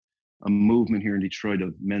a movement here in Detroit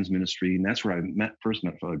of men's ministry, and that's where I first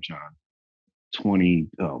met Father John 20,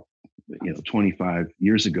 25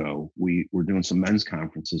 years ago. We were doing some men's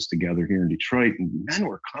conferences together here in Detroit, and men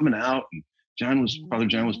were coming out, and Father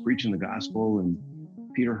John was preaching the gospel, and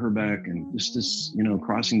Peter Herbeck, and just this,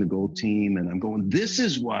 crossing the goal team. And I'm going, this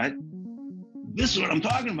is what I'm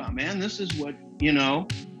talking about, man. This is what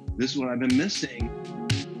I've been missing.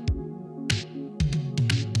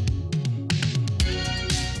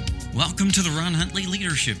 Welcome to the Ron Huntley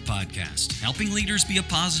Leadership Podcast, helping leaders be a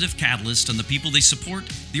positive catalyst on the people they support,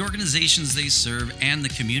 the organizations they serve, and the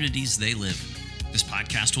communities they live in. This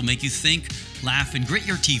podcast will make you think, laugh, and grit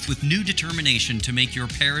your teeth with new determination to make your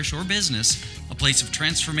parish or business a place of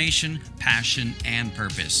transformation, passion, and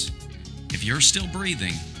purpose. If you're still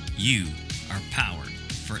breathing, you are powered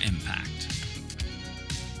for impact.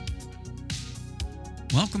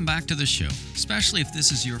 Welcome back to the show, especially if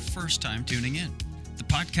this is your first time tuning in. The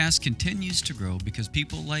podcast continues to grow because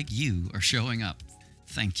people like you are showing up.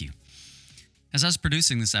 Thank you. As I was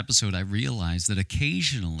producing this episode, I realized that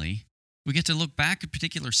occasionally we get to look back at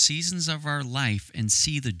particular seasons of our life and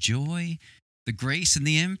see the joy, the grace, and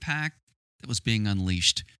the impact that was being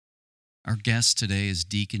unleashed. Our guest today is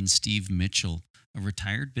Deacon Steve Mitchell, a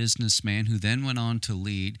retired businessman who then went on to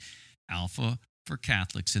lead Alpha for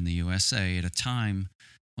Catholics in the USA at a time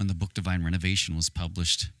when the book Divine Renovation was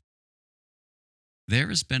published. There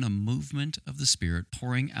has been a movement of the Spirit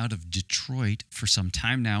pouring out of Detroit for some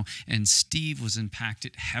time now, and Steve was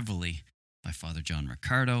impacted heavily by Father John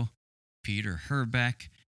Riccardo, Peter Herbeck,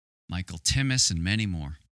 Michael Timmis, and many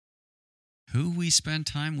more. Who we spend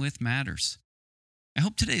time with matters. I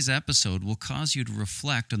hope today's episode will cause you to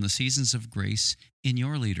reflect on the seasons of grace in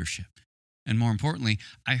your leadership. And more importantly,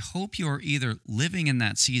 I hope you are either living in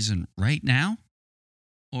that season right now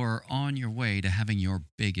or on your way to having your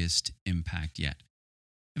biggest impact yet.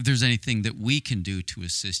 If there's anything that we can do to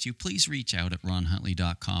assist you, please reach out at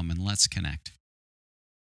ronhuntley.com and let's connect.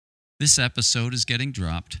 This episode is getting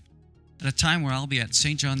dropped at a time where I'll be at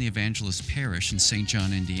St. John the Evangelist Parish in St.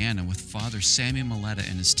 John, Indiana with Father Samuel Maletta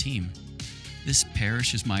and his team. This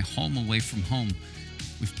parish is my home away from home.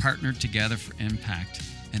 We've partnered together for impact,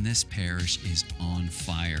 and this parish is on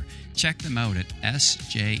fire. Check them out at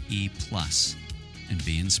SJE Plus and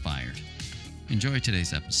be inspired. Enjoy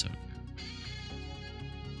today's episode.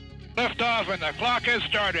 Lift off and the clock has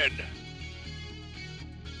started.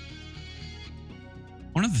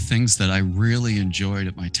 One of the things that I really enjoyed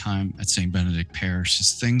at my time at St. Benedict Parish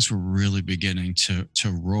is things were really beginning to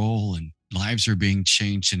roll and lives were being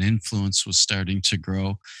changed and influence was starting to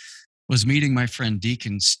grow, was meeting my friend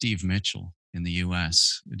Deacon Steve Mitchell in the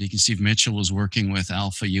U.S. Deacon Steve Mitchell was working with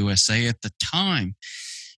Alpha USA at the time,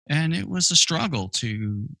 and it was a struggle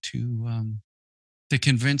to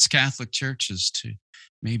convince Catholic churches to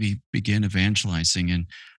maybe begin evangelizing. And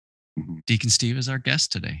Deacon Steve is our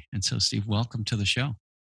guest today. And so, Steve, welcome to the show.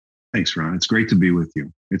 Thanks, Ron. It's great to be with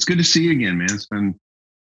you. It's good to see you again, man. It's been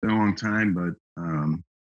a long time, but I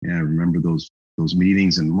remember those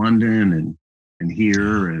meetings in London and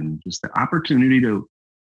here, and just the opportunity to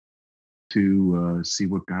see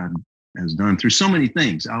what God has done through so many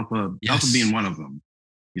things. Alpha being one of them.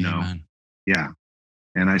 Amen. Yeah.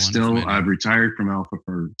 And I've retired from Alpha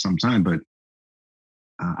for some time, but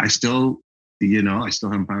I still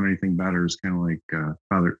haven't found anything better. It's kind of like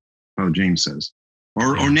Father James says,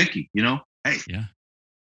 or Nikki, hey, yeah.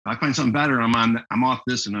 If I find something better, I'm off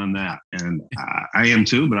this and on that. And I am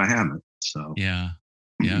too, but I haven't. So yeah,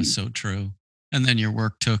 so true. And then your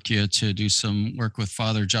work took you to do some work with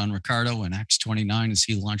Father John Riccardo in Acts 29 as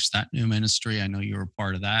he launched that new ministry. I know you were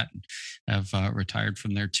part of that and have retired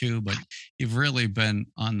from there too, but you've really been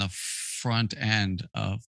on the front end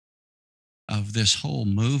of this whole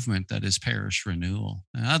movement that is parish renewal.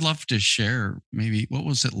 And I'd love to share maybe what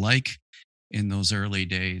was it like in those early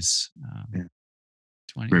days?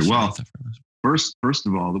 Very well. First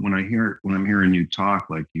of all, when I'm hearing you talk,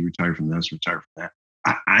 like you retired from this, retired from that,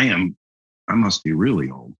 I must be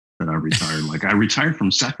really old that I retired. Like I retired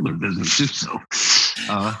from secular business too. So,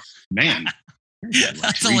 man,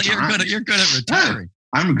 that's all you're good at retiring.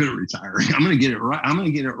 I'm good at retiring. I'm going to get it right. I'm going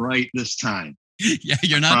to get it right this time. Yeah,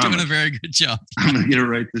 you're not doing a very good job. I'm going to get it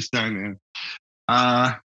right this time,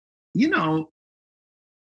 man.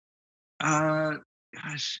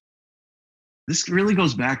 Gosh, this really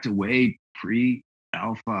goes back to way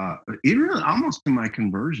pre-Alpha, even really almost to my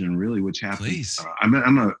conversion, really, which happened. Please. I'm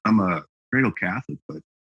a cradle Catholic, but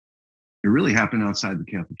it really happened outside the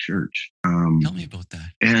Catholic Church. Tell me about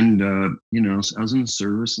that. And so I was in the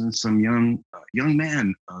service, and some young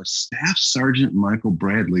man, Staff Sergeant Michael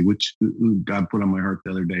Bradley, which God put on my heart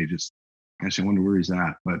the other day. Just, gosh, I wonder where he's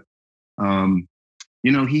at. But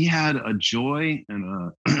He had a joy and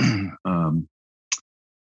a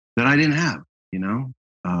that I didn't have.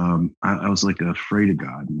 I was like afraid of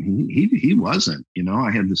God, and he wasn't.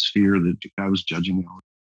 I had this fear that I was judging me.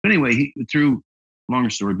 But anyway, through longer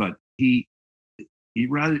story, but I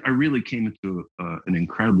really came into an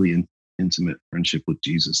incredibly intimate friendship with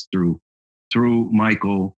Jesus through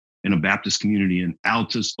Michael in a Baptist community in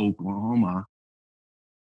Altus, Oklahoma,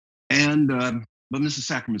 and but Mrs.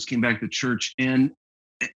 Sacraments came back to church, and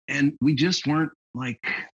we just weren't like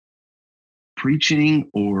preaching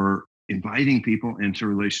or inviting people into a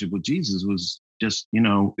relationship with Jesus. Was just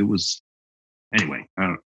it was anyway.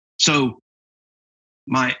 So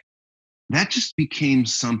that just became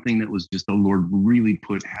something that was just the Lord really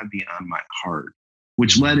put heavy on my heart,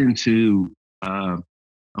 which led into a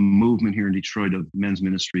movement here in Detroit of men's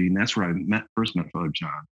ministry, and that's where I first met Father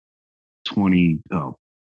John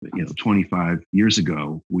 25 years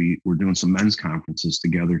ago. We were doing some men's conferences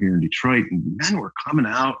together here in Detroit, and men were coming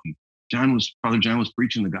out, and Father John was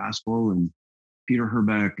preaching the gospel, and Peter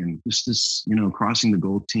Herbeck, and just this, crossing the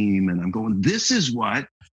goal team. And I'm going, this is what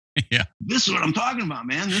I'm talking about,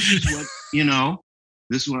 man. This is what,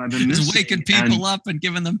 this is what I've been missing. It's waking people up and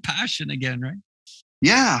giving them passion again, right?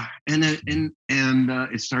 Yeah. And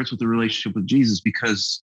it starts with the relationship with Jesus,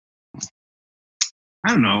 because I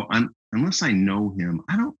don't know, unless I know him,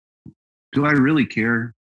 do I really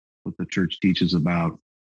care what the church teaches about,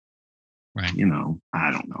 right?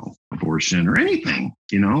 I don't know, abortion or anything,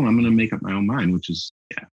 I'm going to make up my own mind, which is,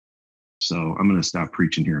 So I'm going to stop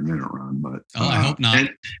preaching here in a minute, Ron, but I hope not.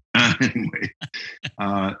 Anyway,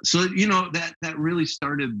 so, that really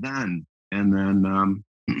started then. And then,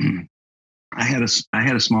 I had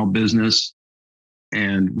a small business,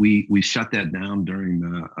 and we shut that down during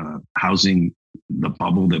the the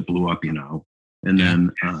bubble that blew up, And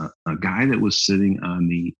then a guy that was sitting on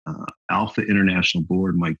the Alpha International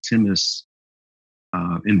board, Mike Timmis,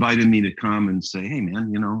 invited me to come and say, "Hey,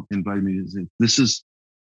 man, invited me to say,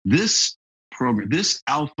 this program, this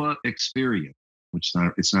Alpha experience, which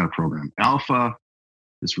it's not a program. Alpha,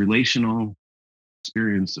 this relational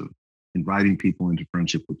experience of inviting people into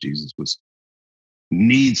friendship with Jesus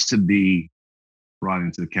needs to be brought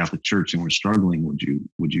into the Catholic Church, and we're struggling. Would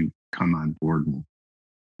you come on board and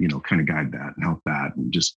kind of guide that and help that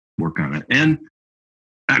and just work on it?" And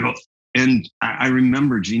I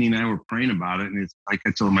remember Jeannie and I were praying about it, and it's like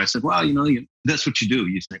I told him, I said, "Well, that's what you do.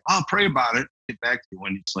 You say, I'll pray about it, get back to you."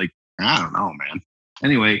 When it's like, I don't know, man.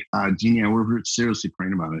 Anyway, Jeannie and I were seriously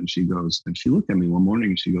praying about it, and she looked at me one morning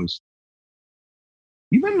and she goes,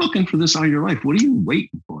 "You've been looking for this all your life. What are you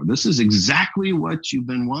waiting for? This is exactly what you've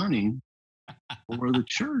been wanting for the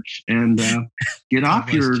church. And get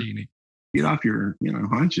off your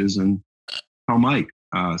hunches and tell Mike."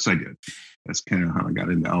 So I did. That's kind of how I got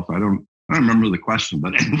into Alpha. I don't remember the question,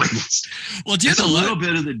 but anyway, it's a little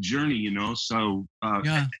bit of the journey, So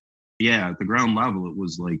at the ground level, it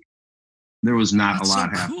was like there was not a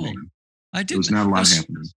lot happening. There was not a lot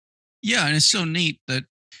happening. Yeah, and it's so neat that,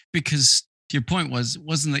 because your point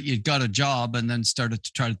wasn't that you got a job and then started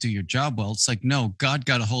to try to do your job well. It's like, no, God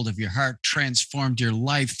got a hold of your heart, transformed your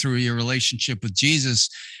life through your relationship with Jesus.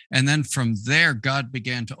 And then from there, God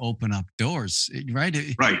began to open up doors, right?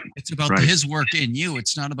 Right. It's about his work in you.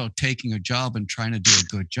 It's not about taking a job and trying to do a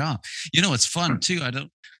good job. It's fun too.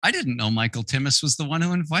 I didn't know Michael Timmis was the one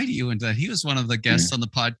who invited you into that. He was one of the guests on the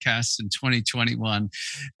podcast in 2021,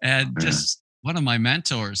 and just one of my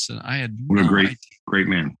mentors. And I had what a great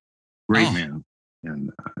man. Great man.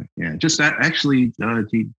 And just that actually,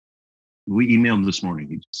 we emailed this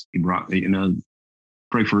morning. He brought,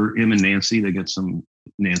 pray for him and Nancy.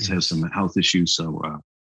 Nancy has some health issues. So,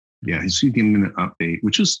 he's giving me an update,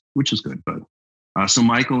 which is good. But, so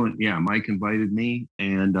Mike invited me,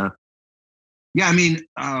 and, I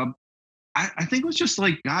think it was just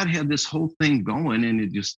like God had this whole thing going, and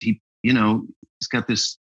it just, he's got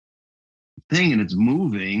this thing, and it's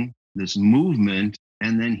moving, this movement,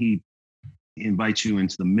 and then he invites you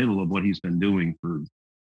into the middle of what he's been doing for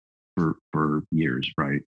years,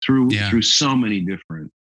 right? Through so many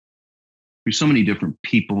different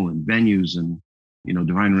people and venues, and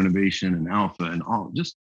Divine Renovation and Alpha and all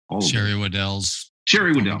Sherry Waddell,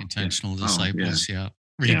 Intentional Disciples,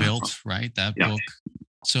 Rebuilt, right? That book,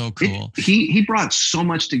 so cool. He brought so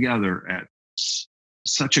much together at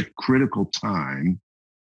such a critical time.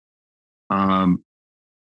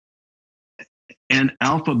 And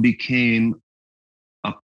Alpha became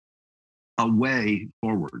a way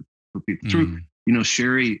forward for people through,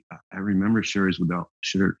 Sherry. I remember Sherry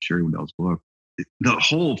Waddell's book. The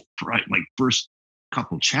whole first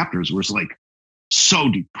couple chapters was like so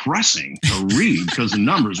depressing to read because the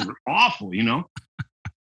numbers were awful,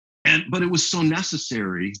 but it was so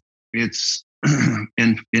necessary. It's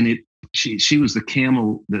and it she was the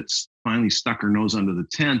camel that's finally stuck her nose under the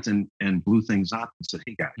tent and blew things up and said,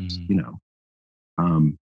 "Hey guys,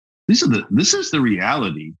 this is the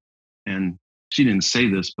reality." And she didn't say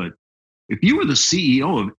this, but if you were the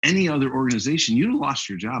CEO of any other organization, you'd have lost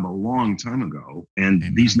your job a long time ago. And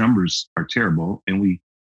Amen. These numbers are terrible. And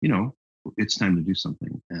it's time to do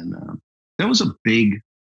something. And that was a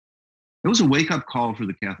wake up call for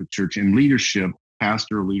the Catholic Church and leadership,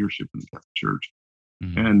 pastoral leadership in the Catholic Church.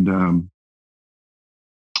 Mm-hmm.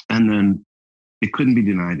 And then it couldn't be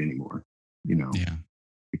denied anymore, Yeah.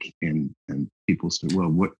 And people said, well,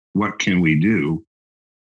 what can we do?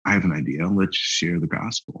 I have an idea. Let's share the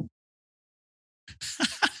gospel.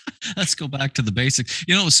 Let's go back to the basics.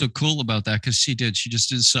 What was so cool about that? Because she just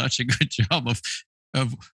did such a good job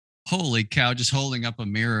of holy cow, just holding up a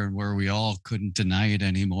mirror where we all couldn't deny it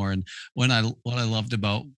anymore. And what I loved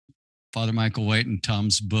about Father Michael White and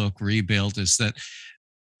Tom's book Rebuilt is that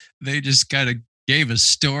they just kind of gave a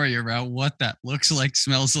story around what that looks like,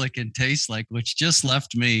 smells like, and tastes like, which just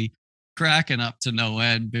left me cracking up to no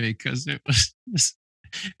end because it was just,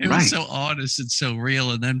 was so honest and so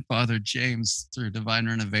real. And then Father James, through Divine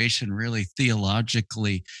Renovation, really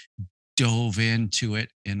theologically dove into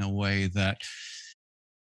it in a way that,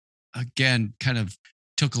 again, kind of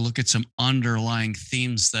took a look at some underlying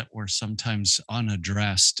themes that were sometimes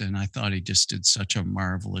unaddressed. And I thought he just did such a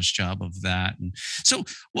marvelous job of that. And so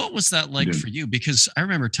what was that like for you? Because I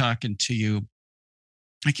remember talking to you,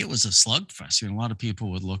 like it was a slugfest. A lot of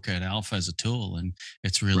people would look at Alpha as a tool and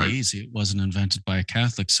it's really easy. It wasn't invented by a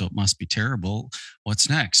Catholic, so it must be terrible. What's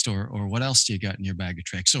next? Or what else do you got in your bag of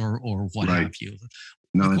tricks? Or what have you?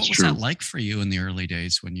 No, what that's was true. That like for you in the early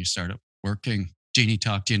days when you started working? Jeannie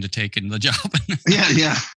talked you into taking the job.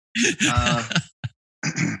 Yeah.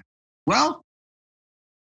 Well,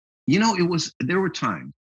 there were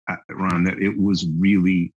times, Ron, that it was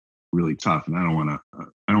really, really tough. And I don't want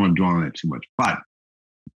to dwell on it too much, but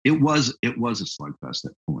it was a slugfest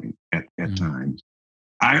at point at times.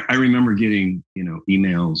 I remember getting,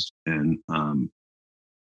 emails and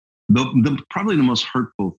the probably the most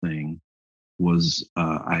hurtful thing was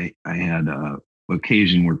I had a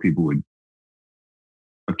occasion where people would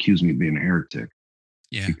accuse me of being a heretic.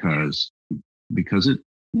 Yeah. Because it,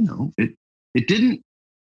 it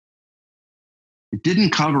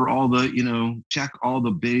didn't cover all the, check all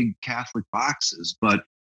the big Catholic boxes, but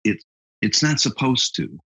it's not supposed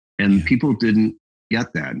to. And people didn't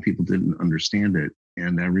get that and people didn't understand it.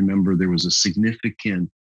 And I remember we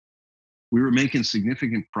were making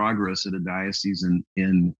significant progress at a diocese in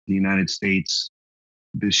the United States,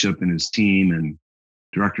 bishop and his team and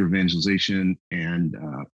director of evangelization. And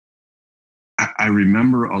I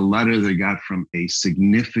remember a letter they got from a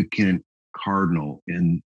significant cardinal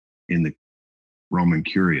in the Roman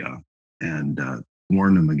Curia and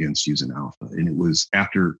warned them against using Alpha. And it was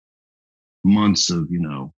after months of,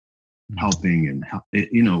 helping and it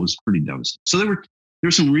was pretty devastating. So there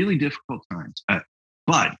were some really difficult times,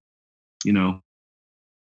 but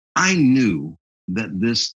I knew that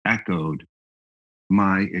this echoed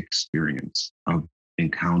my experience of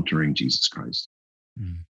encountering Jesus Christ.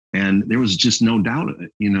 And there was just no doubt of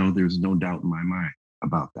it. There's no doubt in my mind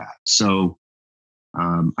about that. So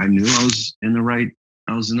I knew I was in the right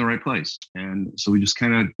place. And so we just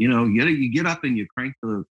kind of, you get up and you crank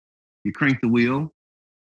the wheel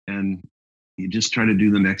and you just try to do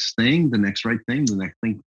the next right thing, the next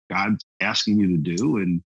thing God's asking you to do.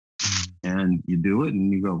 And you do it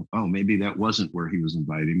and you go, oh, maybe that wasn't where he was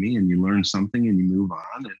inviting me. And you learn something and you move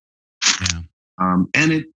on.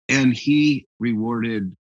 And he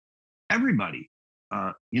rewarded everybody,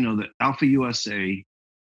 the Alpha USA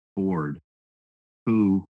board,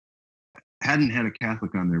 who hadn't had a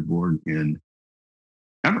Catholic on their board in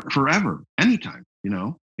forever, anytime,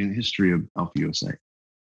 in the history of Alpha USA.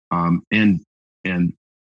 And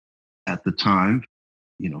at the time,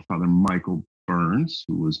 Father Michael Burns,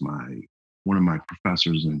 who was one of my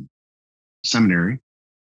professors in seminary,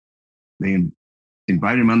 they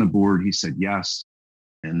invited him on the board. He said yes,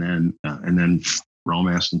 and then Rome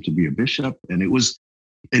asked him to be a bishop, and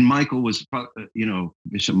Michael was,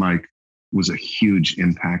 Bishop Mike was a huge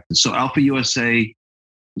impact. So Alpha USA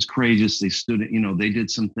was courageous. They stood, they did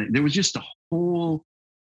something. There was just a whole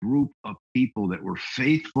group of people that were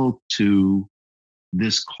faithful to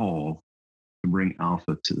this call to bring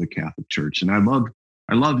Alpha to the Catholic Church. And I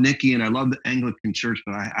love Nikki and I love the Anglican Church,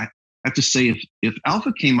 but I have to say, if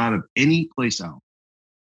Alpha came out of any place else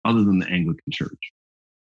other than the Anglican Church,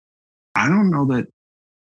 I don't know that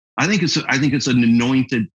I think it's an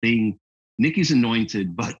anointed thing. Nikki's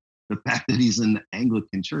anointed, but the fact that he's in the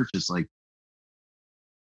Anglican church is like,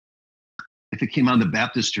 if it came out of the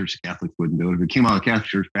Baptist church, Catholic wouldn't do it. If it came out of the Catholic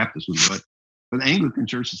church, Baptist wouldn't do it. But the Anglican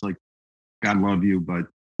church is like, God love you, but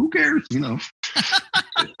who cares? I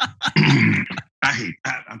hate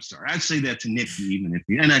that. I'm sorry. I'd say that to Nikki, even if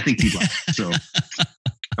and I think he would. So,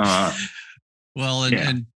 well,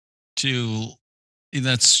 and to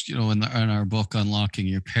that's in our book Unlocking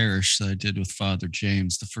Your Parish that I did with Father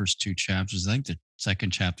James, the first 2 chapters. I think the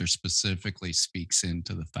second chapter specifically speaks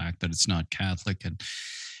into the fact that it's not Catholic,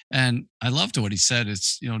 and I loved what he said.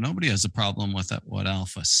 It's nobody has a problem with what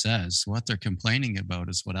Alpha says. What they're complaining about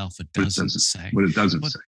is what Alpha doesn't say. What it doesn't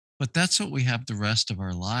say. But that's what we have the rest of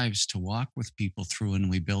our lives to walk with people through,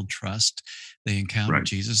 and we build trust. They encounter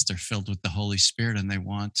Jesus, they're filled with the Holy Spirit, and they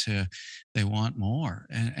want more.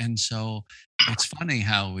 And so it's funny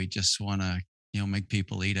how we just want to make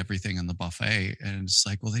people eat everything in the buffet, and it's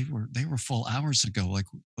like, well, they were full hours ago. Like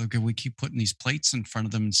we keep putting these plates in front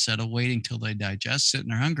of them instead of waiting till they digest it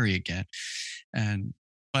and they're hungry again.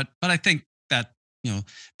 But I think that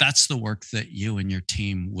that's the work that you and your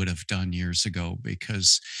team would have done years ago,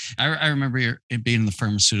 because I remember being in the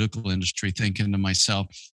pharmaceutical industry thinking to myself,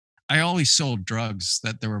 I always sold drugs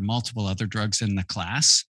that there were multiple other drugs in the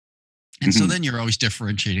class. And so then you're always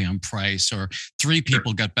differentiating on price, or 3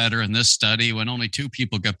 people got better in this study when only 2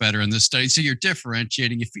 people got better in this study. So you're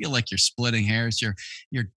differentiating. You feel like you're splitting hairs. You're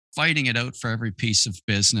fighting it out for every piece of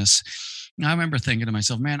business. And I remember thinking to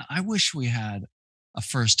myself, man, I wish we had a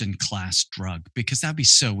first in class drug, because that'd be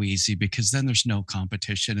so easy, because then there's no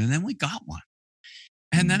competition. And then we got one.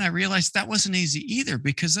 And then I realized that wasn't easy either,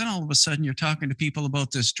 because then all of a sudden you're talking to people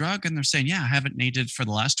about this drug and they're saying, yeah, I haven't needed it for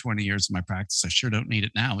the last 20 years of my practice. I sure don't need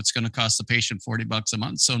it now. It's going to cost the patient $40 a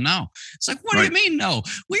month. So no. It's like, what do you mean no?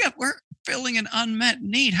 We're filling an unmet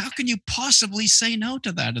need. How can you possibly say no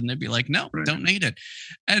to that? And they'd be like, no, don't need it.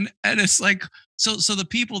 And it's like, so the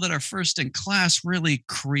people that are first in class really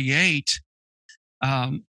create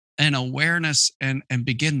an awareness and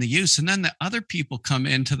begin the use. And then the other people come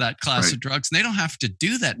into that class of drugs, and they don't have to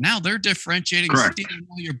do that. Now they're differentiating, stealing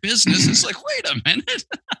all your business. It's like, wait a minute.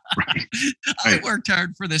 I worked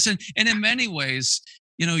hard for this. And in many ways,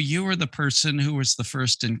 you were the person who was the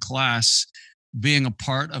first in class, being a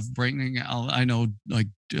part of bringing, I know, like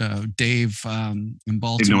Dave in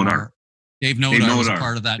Baltimore. Dave Nodar was a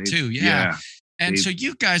part of that too. Yeah. And so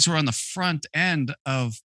you guys were on the front end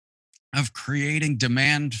of creating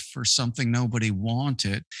demand for something nobody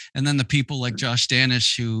wanted. And then the people like Josh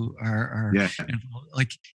Danish, who are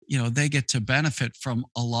like, they get to benefit from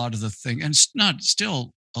a lot of the thing, and it's not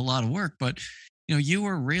still a lot of work, but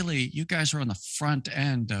you guys were on the front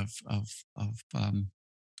end of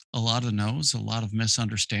a lot of no's, a lot of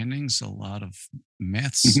misunderstandings, a lot of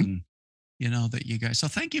myths, and that you guys, so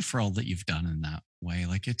thank you for all that you've done in that way.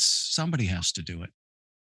 Like, it's, somebody has to do it.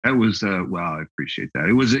 That was well, I appreciate that.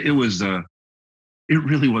 It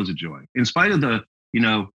really was a joy, in spite of the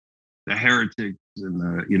heretics and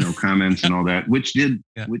the comments and all that, which did,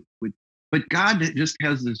 but God just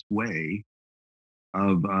has this way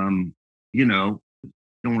of don't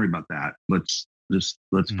worry about that. Let's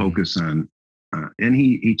focus on. And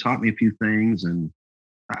he taught me a few things, and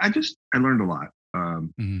I learned a lot.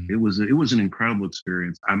 It was an incredible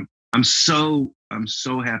experience. I'm so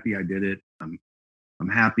happy I did it. I'm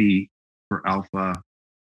happy for Alpha.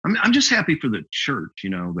 I'm just happy for the church,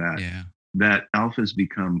 that Alpha has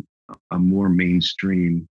become a more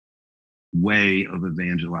mainstream way of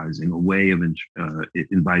evangelizing, a way of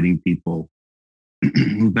inviting people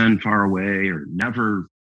who've been far away or never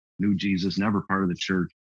knew Jesus, never part of the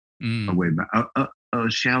church, a way back, a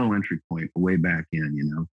shallow entry point, a way back in.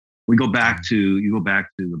 You go back to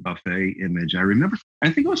the buffet image. I remember, I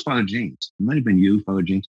think it was Father James. It might have been you, Father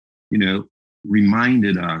James.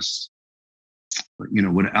 Reminded us,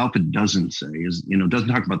 what Alpha doesn't say is, doesn't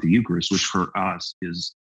talk about the Eucharist, which for us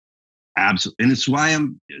is absolute. And it's why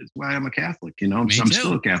I'm a Catholic. I'm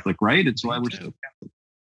still a Catholic, right? It's why we're still Catholic.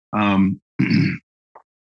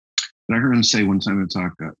 But I heard him say one time in a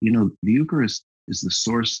talk, the Eucharist is the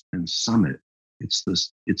source and summit. It's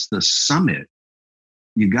the summit.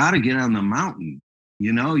 You got to get on the mountain.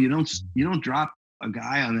 You don't drop a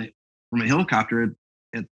guy from a helicopter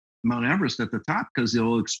at Mount Everest at the top, because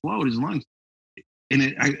he'll explode his lungs.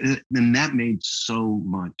 And that made so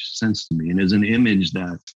much sense to me, and as an image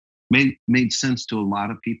that made sense to a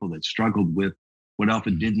lot of people that struggled with what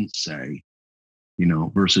Alpha didn't say,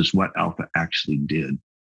 versus what Alpha actually did.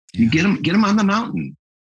 You get them on the mountain,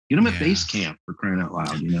 get them at base camp, for crying out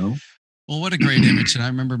loud. Well, what a great image. And I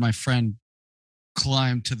remember my friend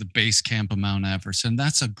climb to the base camp of Mount Everest. And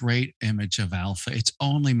that's a great image of Alpha. It's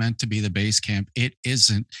only meant to be the base camp. It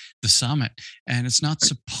isn't the summit. And it's not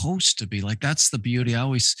supposed to be. Like, that's the beauty. I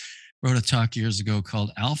always wrote a talk years ago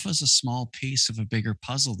called Alpha is a small piece of a bigger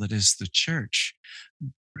puzzle that is the church.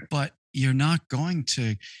 But you're not going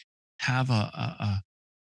to have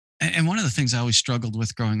and one of the things I always struggled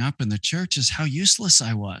with growing up in the church is how useless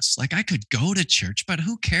I was. Like, I could go to church, but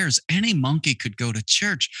who cares? Any monkey could go to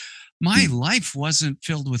church. My life wasn't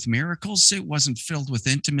filled with miracles. It wasn't filled with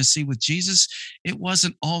intimacy with Jesus. It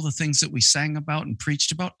wasn't all the things that we sang about and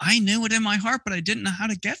preached about. I knew it in my heart, but I didn't know how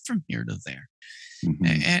to get from here to there.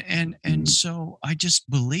 And so I just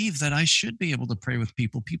believe that I should be able to pray with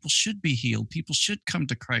people. People should be healed. People should come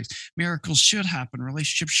to Christ. Miracles should happen.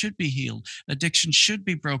 Relationships should be healed. Addiction should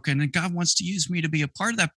be broken. And God wants to use me to be a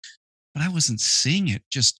part of that. But I wasn't seeing it,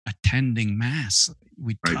 just attending mass.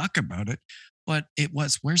 We talk about it, but it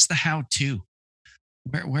was, where's the how-to?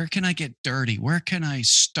 Where can I get dirty? Where can I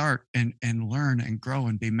start and learn and grow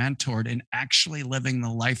and be mentored in actually living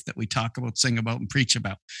the life that we talk about, sing about, and preach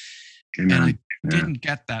about? Amen. And I didn't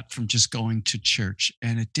get that from just going to church.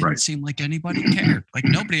 And it didn't seem like anybody cared. Like,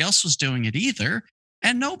 nobody else was doing it either.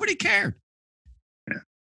 And nobody cared.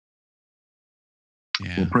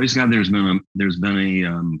 Yeah. Well, praise God. There's been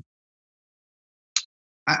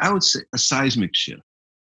I would say a seismic shift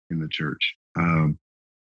in the church.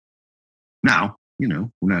 Now, we're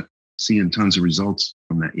not seeing tons of results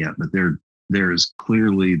from that yet, but there's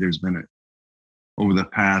been over the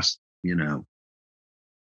past,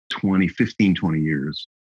 20 years,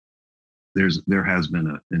 there has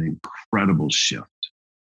been an incredible shift.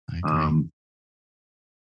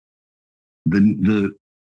 The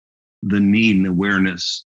need and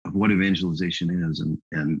awareness of what evangelization is,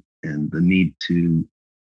 and the need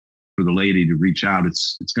for the laity to reach out.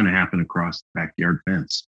 It's going to happen across the backyard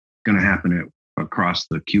fence. It's going to happen across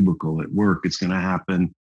the cubicle at work. It's going to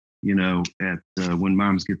happen, at when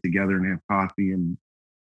moms get together and have coffee and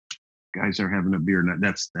guys are having a beer.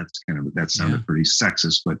 That sounded pretty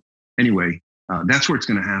sexist, but anyway, that's where it's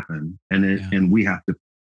going to happen. And we have to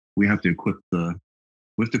equip the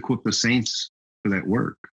saints for that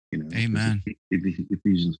work. Amen.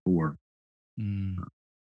 Ephesians 4.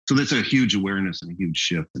 So that's a huge awareness and a huge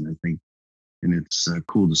shift, and I think, and it's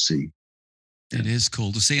cool to see. It is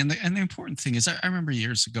cool to see, and the important thing is, I remember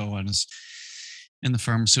years ago I was in the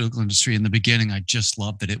pharmaceutical industry. In the beginning, I just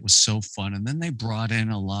loved that it was so fun, and then they brought in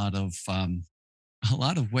a lot of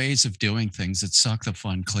ways of doing things that suck the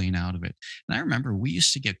fun clean out of it. And I remember we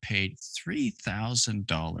used to get paid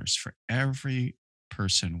 $3,000 for every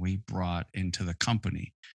person we brought into the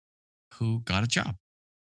company who got a job.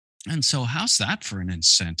 And so how's that for an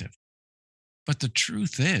incentive? But the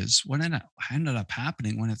truth is, what ended up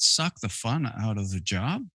happening when it sucked the fun out of the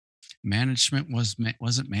job, management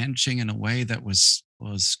wasn't managing in a way that was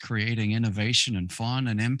creating innovation and fun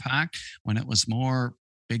and impact. When it was more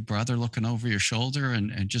Big Brother looking over your shoulder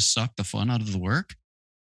and just sucked the fun out of the work,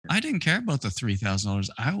 I didn't care about the $3,000.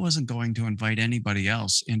 I wasn't going to invite anybody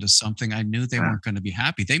else into something I knew they weren't going to be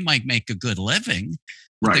happy. They might make a good living,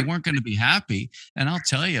 but they weren't going to be happy. And I'll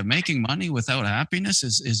tell you, making money without happiness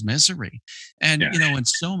is misery. And, in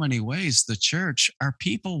so many ways, the church, are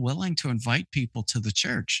people willing to invite people to the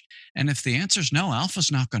church? And if the answer is no,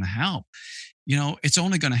 Alpha's not going to help. It's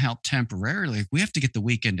only going to help temporarily. We have to get the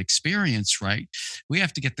weekend experience right. We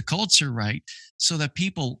have to get the culture right so that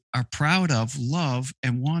people are proud of, love,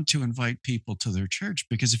 and want to invite people to their church.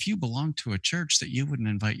 Because if you belong to a church that you wouldn't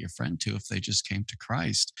invite your friend to if they just came to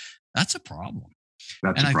Christ, that's a problem.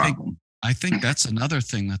 I think that's another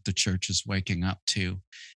thing that the church is waking up to,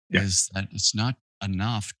 is that it's not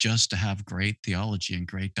enough just to have great theology and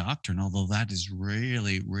great doctrine, although that is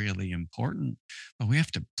really, really important. But we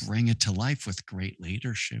have to bring it to life with great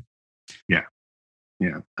leadership. Yeah.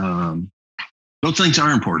 Those things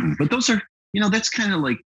are important, but those are, that's kind of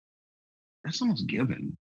like, that's almost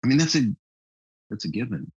given. I mean, that's a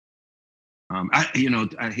given.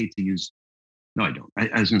 I hate to use. No, I don't.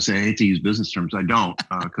 I was going to say I hate to use business terms. I don't,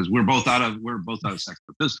 because we're both out of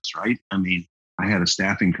secular business, right? I mean, I had a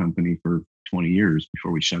staffing company for 20 years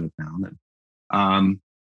before we shut it down. And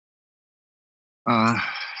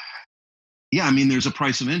I mean, there's a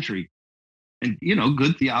price of entry, and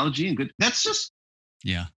good theology and good. That's just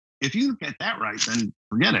if you get that right, then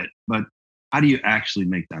forget it. But how do you actually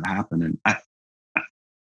make that happen? And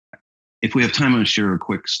if we have time, I'm going to share a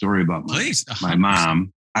quick story about my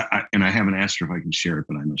mom. I haven't asked her if I can share it,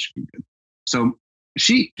 but I know she'd be good. So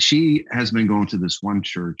she has been going to this one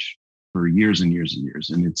church for years and years and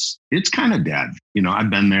years, and it's kind of dead. I've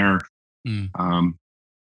been there.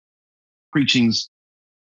 Preaching's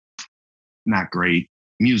not great.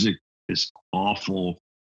 Music is awful.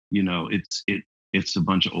 It's a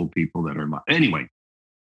bunch of old people that are anyway.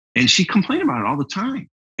 And she complained about it all the time.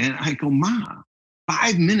 And I go, Ma,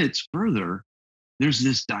 5 minutes further, there's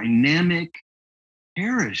this dynamic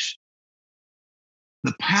parish.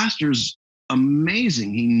 The pastor's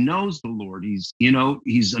amazing. He knows the Lord. He's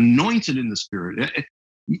anointed in the Spirit.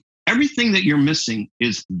 Everything that you're missing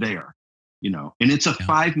is there, and it's a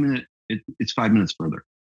 5 minute, it's 5 minutes further.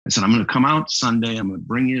 I said, I'm going to come out Sunday. I'm going to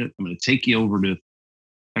bring you, I'm going to take you over to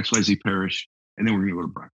XYZ parish, and then we're going to go to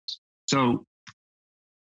breakfast. So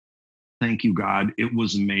thank you, God. It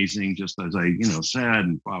was amazing, just as I, said,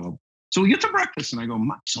 and blah, blah. So we get to breakfast, and I go,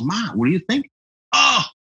 Ma, what do you think? Oh,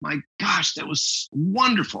 my gosh, that was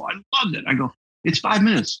wonderful. I loved it. I go, it's 5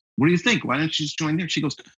 minutes. What do you think? Why don't you just join there? She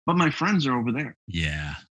goes, but my friends are over there.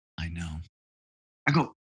 Yeah, I know. I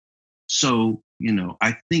go, so,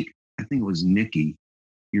 I think it was Nikki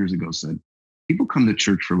years ago said, people come to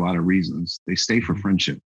church for a lot of reasons. They stay for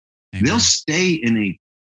friendship. Amen. They'll stay in a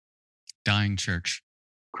dying church,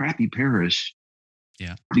 crappy parish,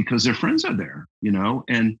 because their friends are there,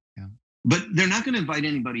 and but they're not going to invite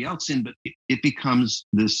anybody else in. But it becomes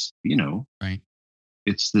this, right?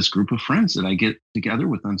 It's this group of friends that I get together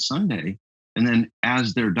with on Sunday, and then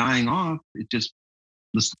as they're dying off,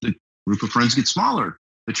 the group of friends gets smaller.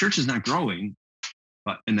 The church is not growing,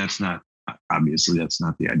 and that's not obviously that's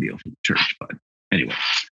not the ideal for the church. But anyway,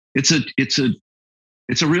 it's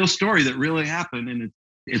a real story that really happened, and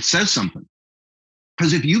it says something.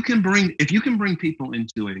 Because if you can bring people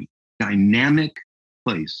into a dynamic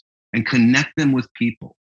place and connect them with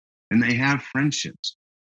people, and they have friendships,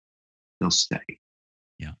 they'll stay.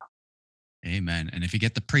 Yeah. Amen. And if you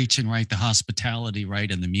get the preaching right, the hospitality right,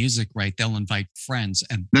 and the music right, they'll invite friends.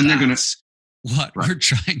 And then they're going to what we're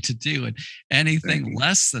trying to do. And anything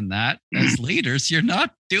less than that, as leaders, you're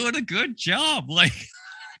not doing a good job. Like,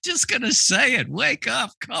 just going to say it. Wake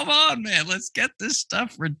up. Come on, man. Let's get this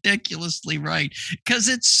stuff ridiculously right, because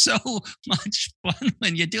it's so much fun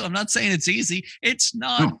when you do. I'm not saying it's easy. It's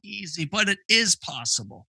not easy, but it is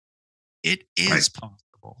possible. It is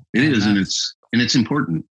possible. It is, and it's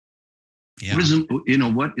important. Yeah.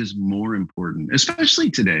 What is more important, especially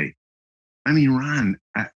today? I mean, Ron,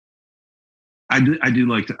 I do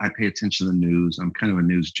like to. I pay attention to the news. I'm kind of a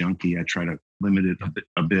news junkie. I try to limit it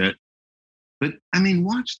a bit. But I mean,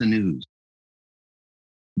 watch the news.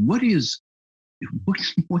 What's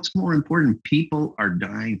more important? People are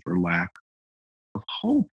dying for lack of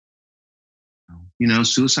hope.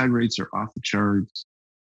 Suicide rates are off the charts.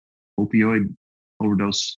 Opioid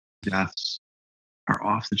overdose deaths are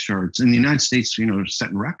off the charts. In the United States, they're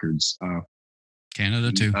setting records.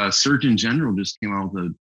 Canada too. Surgeon General just came out with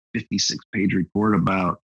a 56-page report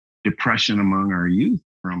about depression among our youth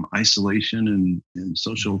from isolation and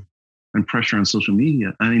social and pressure on social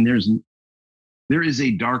media. I mean, there is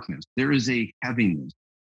a darkness, there is a heaviness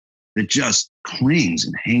that just clings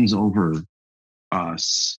and hangs over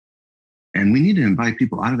us. And we need to invite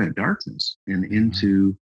people out of that darkness and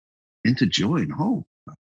into joy and hope.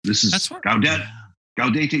 This is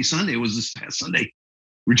Gaudete Sunday was this past Sunday.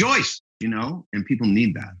 Rejoice, and people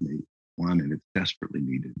need that. They want it. It's desperately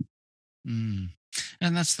needed.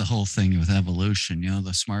 And that's the whole thing with evolution.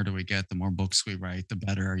 The smarter we get, the more books we write, the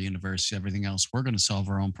better our university, everything else. We're going to solve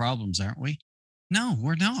our own problems, aren't we? No,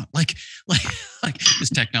 we're not. Like, is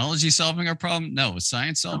technology solving our problem? No. Is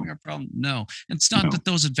science solving our problem? No. And it's not that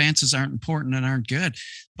those advances aren't important and aren't good,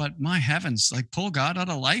 but my heavens, like, pull God out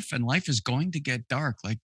of life, and life is going to get dark.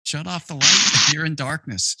 Like, shut off the light. You're in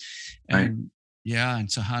darkness. And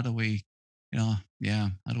and so how do we, how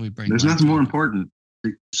do we bring? There's nothing more important.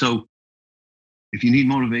 So if you need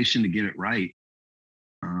motivation to get it right,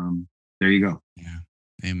 there you go. Yeah.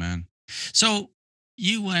 Amen. So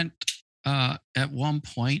you went at one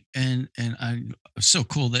point, and it's so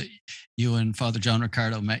cool that you and Father John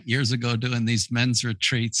Ricardo met years ago doing these men's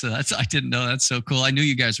retreats. So I didn't know. That's so cool. I knew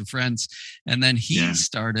you guys were friends. And then he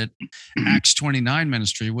started Acts 29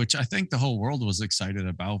 ministry, which I think the whole world was excited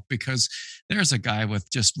about, because there's a guy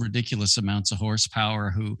with just ridiculous amounts of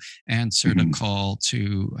horsepower who answered a call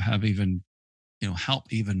to have even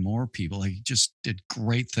help even more people. Like, he just did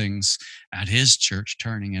great things at his church,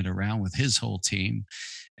 turning it around with his whole team,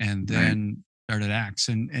 and then started Acts.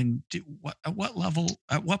 And at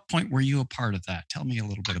what point were you a part of that? Tell me a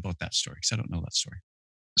little bit about that story, because I don't know that story.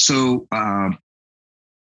 So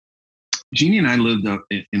Jeannie and I lived up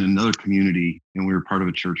in another community, and we were part of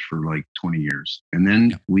a church for like 20 years. And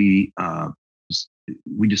then we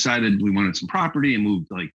decided we wanted some property and moved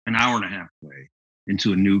like an hour and a half away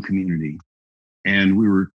into a new community. And we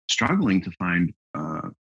were struggling to find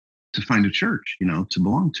to find a church, to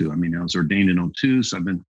belong to. I mean, I was ordained in '02, so I've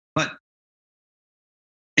been, but,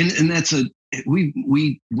 and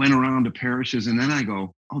we went around to parishes, and then I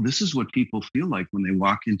go, oh, this is what people feel like when they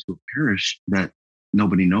walk into a parish that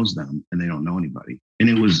nobody knows them and they don't know anybody. And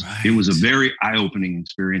it was a very eye-opening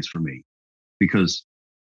experience for me, because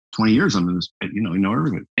 20 years I'm in this, you know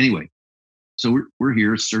everybody. Anyway, so we're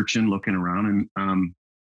here searching, looking around, and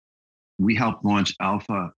we helped launch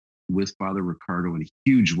Alpha with Father Ricardo in a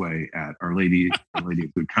huge way at Our Lady of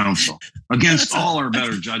Good Counsel, against all our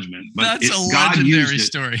better judgment. But that's a legendary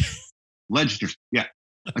story. Legendary, yeah.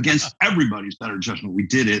 Against everybody's better judgment, we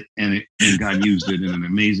did it, and God used it in an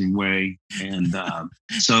amazing way. And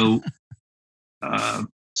so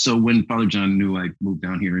when Father John knew I moved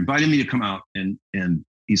down here, he invited me to come out, and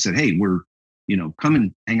he said, hey, come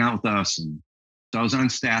and hang out with us. And so I was on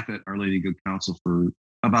staff at Our Lady of Good Counsel for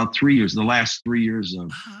about 3 years, the last 3 years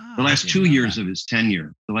of the last 2 years of his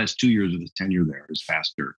tenure, there as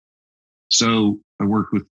pastor. So I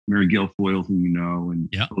worked with Mary Guilfoyle, who you know, and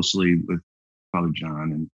closely with Father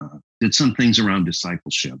John, and did some things around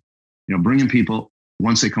discipleship, bringing people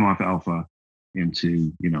once they come off Alpha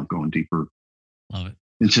into, going deeper. Love it.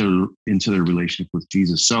 Into their relationship with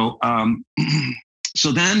Jesus. So,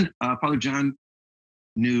 so then Father John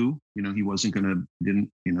knew, he wasn't going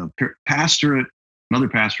to, pastorate, another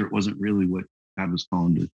pastorate wasn't really what God was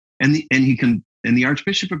calling to. And the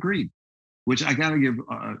Archbishop agreed, which I got to give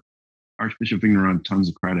Archbishop Vigneron tons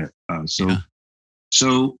of credit.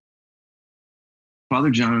 So Father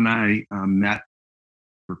John and I met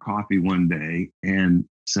for coffee one day and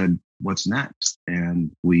said, what's next?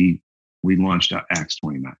 And we launched Acts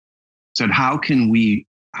 29. Said, how can we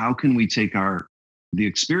take the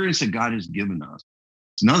experience that God has given us?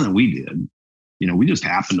 It's nothing that we did. We just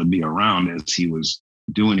happened to be around as he was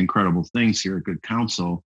doing incredible things here at Good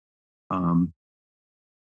Counsel.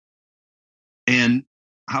 And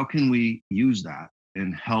how can we use that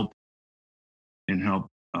and help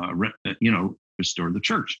restore the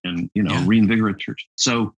church and, reinvigorate the church?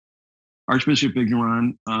 So Archbishop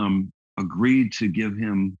Vigneron agreed to give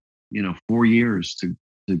him, 4 years to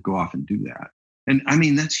go off and do that. And I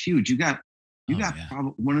mean, that's huge. You got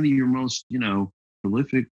probably one of your most,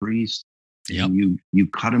 prolific priests, and you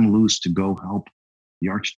cut him loose to go help the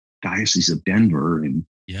Archdiocese of Denver and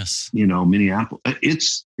Minneapolis.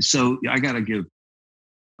 It's so I got to give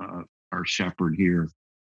our shepherd here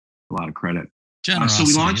a lot of credit.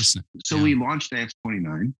 Generosity, we launched Acts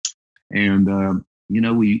 29, and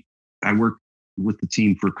I worked with the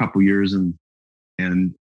team for a couple years, and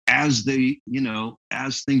as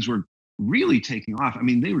as things were really taking off, I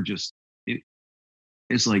mean, they were just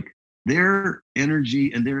it's like their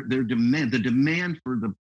energy and their demand, the demand for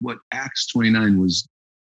what Acts 29 was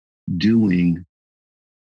doing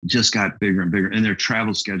just got bigger and bigger, and their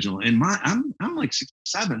travel schedule. And I'm like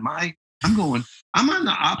 67. I'm on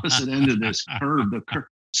the opposite end of this curve.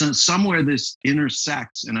 So somewhere this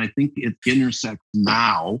intersects, and I think it intersects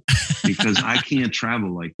now because I can't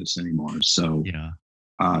travel like this anymore. So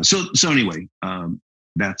so anyway,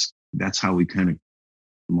 that's how we kind of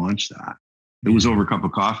launched that. It was over a cup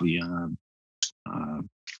of coffee.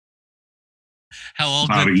 How old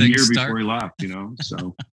about did a year things start? before he left,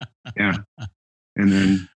 So yeah, and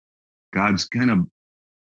then God's kind of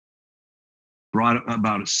brought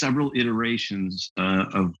about several iterations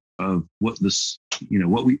of what this,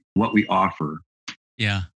 what we offer.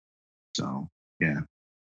 Yeah. So yeah,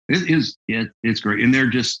 it's great, and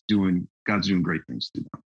they're just God's doing great things through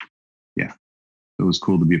them. Yeah, it was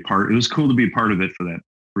cool to be a part. It was cool to be a part of it for that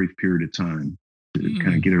brief period of time to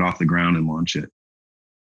kind of get it off the ground and launch it.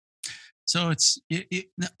 So it's you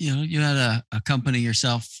had a company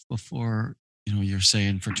yourself before, you're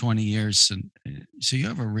saying for 20 years, and so you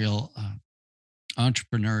have a real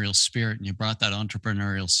entrepreneurial spirit, and you brought that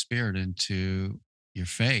entrepreneurial spirit into your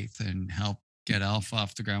faith and help get Alpha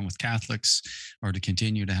off the ground with Catholics, or to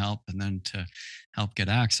continue to help, and then to help get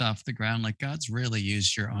Acts off the ground. Like, God's really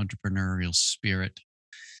used your entrepreneurial spirit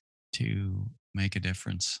to make a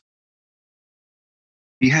difference.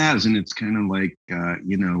 He has, and it's kind of like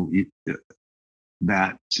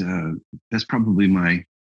that's probably my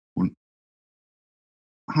one.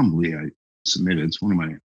 Humbly, I submit it. It's one of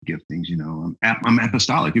my giftings. I'm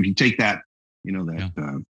apostolic. If you take that,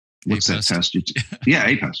 what's APEST. that test?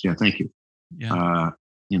 APEST. Yeah, thank you. Yeah.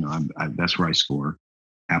 That's where I score.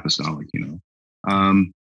 Apostolic.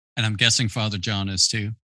 And I'm guessing Father John is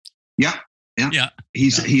too. Yeah.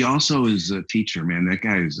 He also is a teacher. Man, that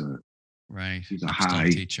guy is he's a high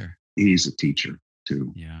teacher. He's a teacher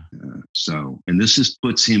too. Yeah. And this just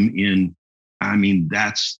puts him in. I mean,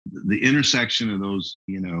 that's the intersection of those,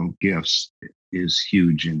 gifts is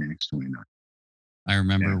huge in Acts 29. I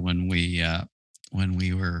remember Yeah. when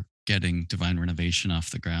we were getting Divine Renovation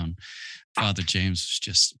off the ground, Father James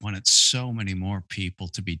just wanted so many more people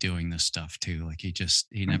to be doing this stuff too. Like he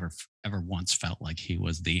never ever once felt like he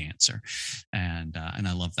was the answer, and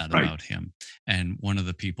I love that Right. about him. And one of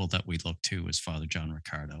the people that we look to is Father John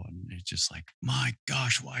Ricardo, and it's just like, my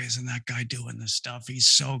gosh, why isn't that guy doing this stuff? He's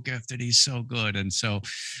so gifted, he's so good. And so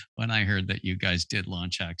when I heard that you guys did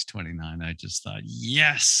launch Acts 29, I just thought,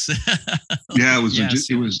 yes, Yeah, it was yes,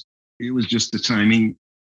 it was just the timing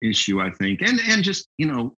issue, I think, and just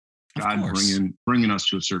of God course. bringing us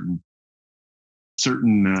to a certain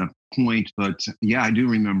point. But yeah, I do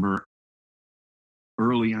remember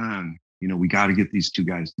early on. We got to get these two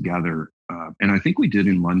guys together, and I think we did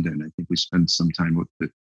in London. I think we spent some time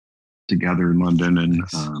together in London, and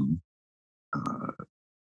Nice. uh,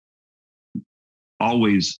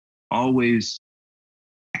 always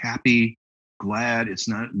happy, glad. It's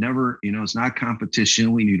not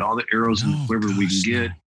competition. We need all the arrows in the No, quiver we can gosh,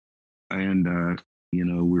 get, no. and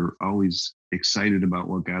we were always excited about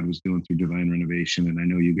what God was doing through Divine Renovation, and I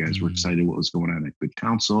know you guys were Mm, excited what was going on at Good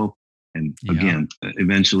Counsel, and yeah. again,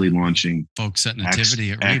 eventually launching Folks at Acts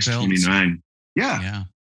Nativity at Acts Rebuilds. 29. Yeah, Yeah.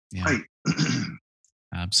 Yeah. right.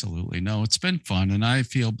 Absolutely. No, it's been fun, and I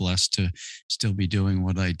feel blessed to still be doing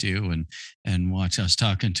what I do. And watch. I was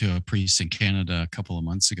talking to a priest in Canada a couple of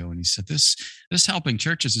months ago, and he said this helping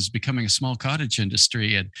churches is becoming a small cottage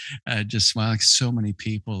industry, and just like so many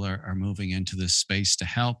people are moving into this space to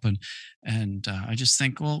help. And I just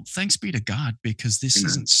think, well, thanks be to God, because this Amen.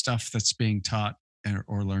 isn't stuff that's being taught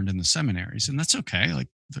or learned in the seminaries, and that's okay. Like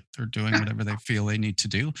they're doing Yeah, whatever they feel they need to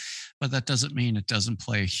do, but that doesn't mean it doesn't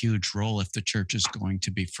play a huge role if the church is going to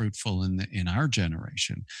be fruitful in our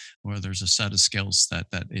generation, where there's a set of skills that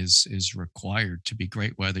is required to be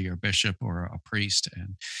great, whether you're a bishop or a priest,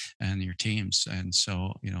 and your teams. And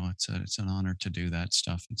so it's an honor to do that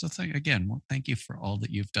stuff. And so thank you for all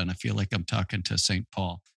that you've done. I feel like I'm talking to St.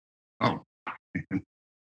 Paul. oh,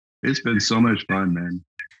 it's been so much fun, man.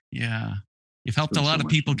 Yeah. You've helped a Been so lot of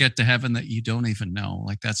much people fun. get to heaven that you don't even know.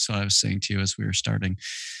 Like that's what I was saying to you as we were starting,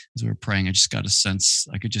 as we were praying. I just got a sense,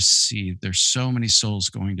 I could just see there's so many souls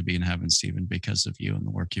going to be in heaven, Stephen, because of you and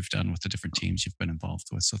the work you've done with the different teams you've been involved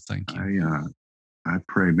with. So thank you. I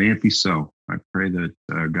pray, may it be so. I pray that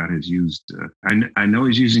God has used. I know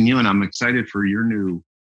He's using you, and I'm excited for your new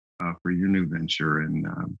venture. And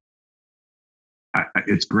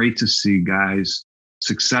it's great to see guys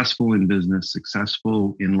successful in business,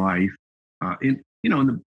 successful in life,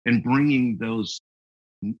 and bringing those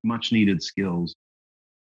much needed skills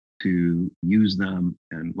to use them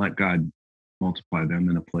and let God multiply them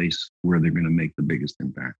in a place where they're going to make the biggest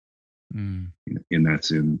impact. Mm, And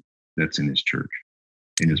that's in His church,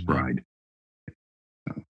 in His amen. bride.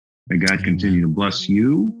 May God continue to bless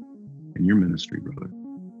you and your ministry, brother.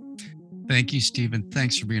 Thank you, Stephen.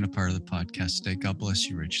 Thanks for being a part of the podcast today. God bless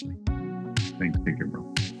you richly. Thanks. Take care,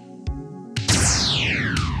 bro.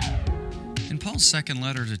 In Paul's second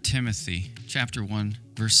letter to Timothy, chapter 1,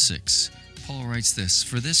 verse 6, Paul writes this: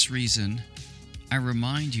 "For this reason, I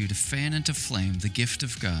remind you to fan into flame the gift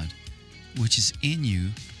of God, which is in you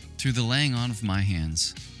through the laying on of my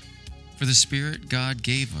hands. For the Spirit God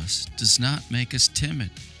gave us does not make us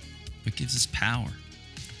timid, but gives us power,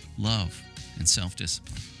 love, and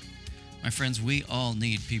self-discipline." My friends, we all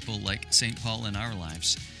need people like St. Paul in our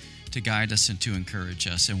lives to guide us and to encourage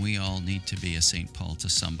us, and we all need to be a St. Paul to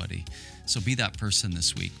somebody. So be that person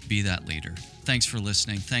this week. Be that leader. Thanks for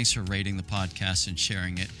listening. Thanks for rating the podcast and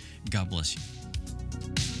sharing it. God bless you.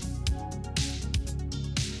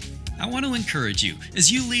 I want to encourage you,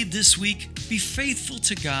 as you lead this week, be faithful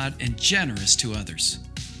to God and generous to others.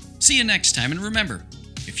 See you next time, and remember,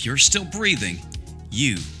 if you're still breathing,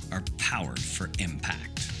 you are powered for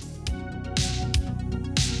impact.